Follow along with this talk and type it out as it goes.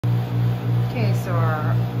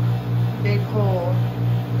or big hole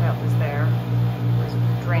that was there was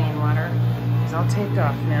draining water. Is all taped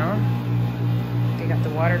off now. They got the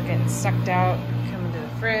water getting sucked out, coming to the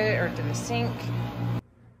fridge or to the sink.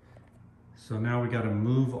 So now we got to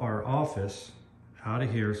move our office out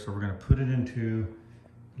of here. So we're going to put it into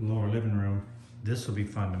the lower living room. This will be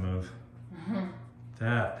fun to move.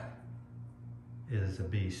 That is a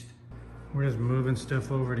beast. We're just moving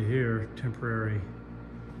stuff over to here, temporary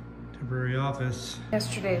office.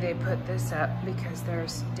 Yesterday they put this up because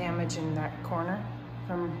there's damage in that corner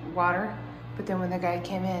from water. But then when the guy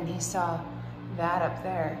came in, he saw that up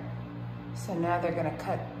there. So now they're gonna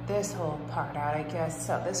cut this whole part out, I guess.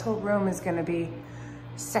 So this whole room is gonna be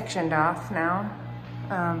sectioned off now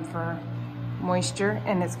for moisture,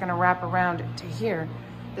 and it's gonna wrap around to here.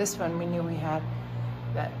 This one, we knew we had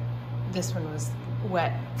that. This one was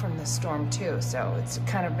wet from the storm too, so it's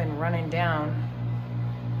kind of been running down.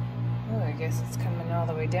 Oh, I guess it's coming all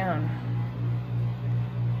the way down.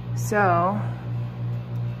 So,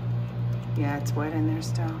 yeah, it's wet in there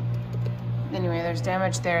still. Anyway, there's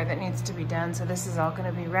damage there that needs to be done, so this is all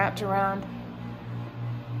gonna be wrapped around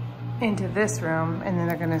into this room, and then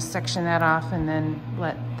they're gonna section that off and then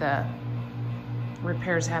let the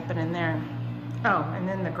repairs happen in there. Oh, and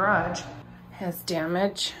then the garage has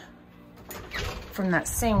damage from that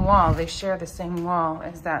same wall. They share the same wall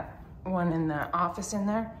as that one in the office in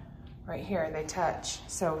there. Right here, they touch.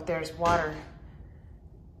 So there's water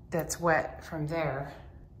that's wet from there.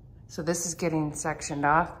 So this is getting sectioned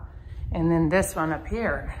off. And then this one up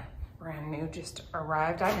here, brand new, just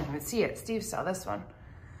arrived. I didn't even see it. Steve saw this one.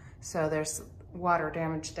 So there's water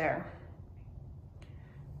damage there.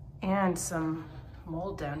 And some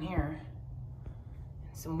mold down here.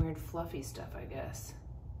 Some weird fluffy stuff, I guess.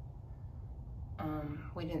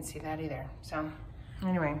 We didn't see that either. So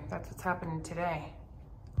anyway, that's what's happening today.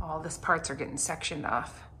 All these parts are getting sectioned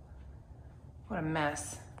off. What a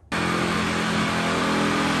mess.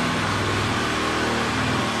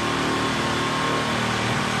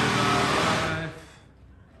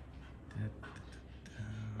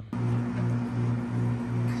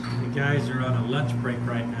 The guys are on a lunch break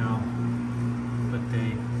right now, but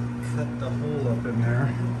they cut the hole up in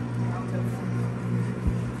there.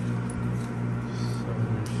 So I'm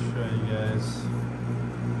going to show you guys.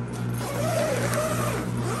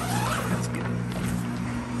 That's good.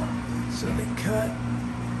 So they cut,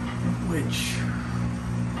 which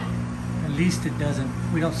at least it doesn't,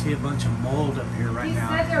 we don't see a bunch of mold up here right now.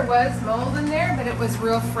 He said there was mold in there, but it was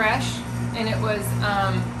real fresh and it was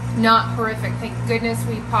not horrific. Thank goodness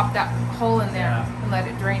we popped that hole in there and let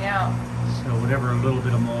it drain out. So whatever little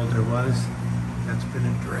bit of mold there was, that's been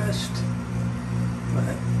addressed.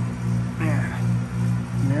 But man,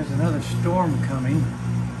 and there's another storm coming.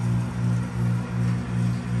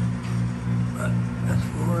 But that's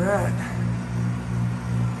where we're at.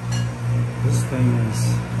 This thing is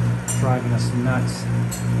driving us nuts.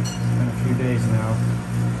 It's been a few days now.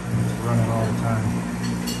 It's running all the time.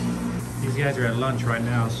 These guys are at lunch right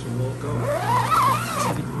now, so we'll go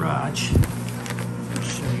to the garage and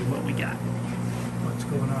show you what we got. What's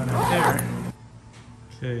going on out there.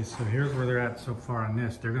 Okay, so here's where they're at so far on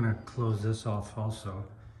this. They're gonna close this off also.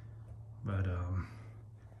 But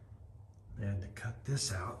they had to cut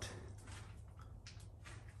this out.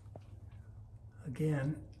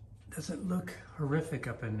 Again, doesn't look horrific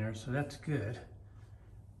up in there, so that's good.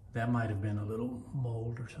 That might have been a little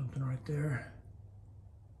mold or something right there.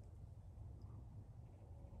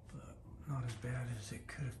 But not as bad as it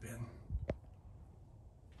could have been.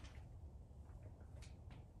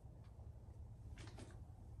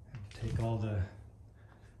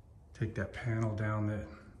 Take that panel down that,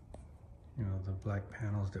 you know, the black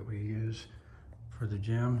panels that we use for the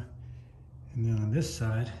gym. And then on this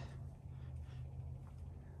side,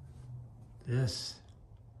 this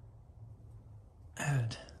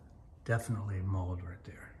had definitely mold right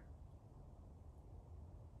there.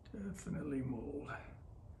 Definitely mold.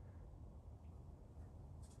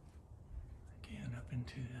 Again, up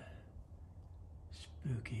into the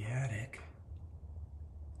spooky attic.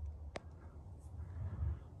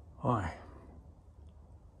 Boy,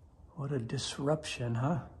 what a disruption,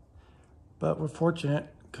 huh? But we're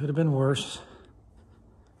fortunate. Could have been worse.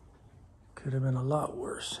 Could have been a lot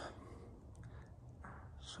worse.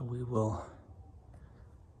 So we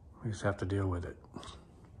just have to deal with it.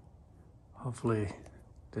 Hopefully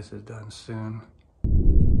this is done soon.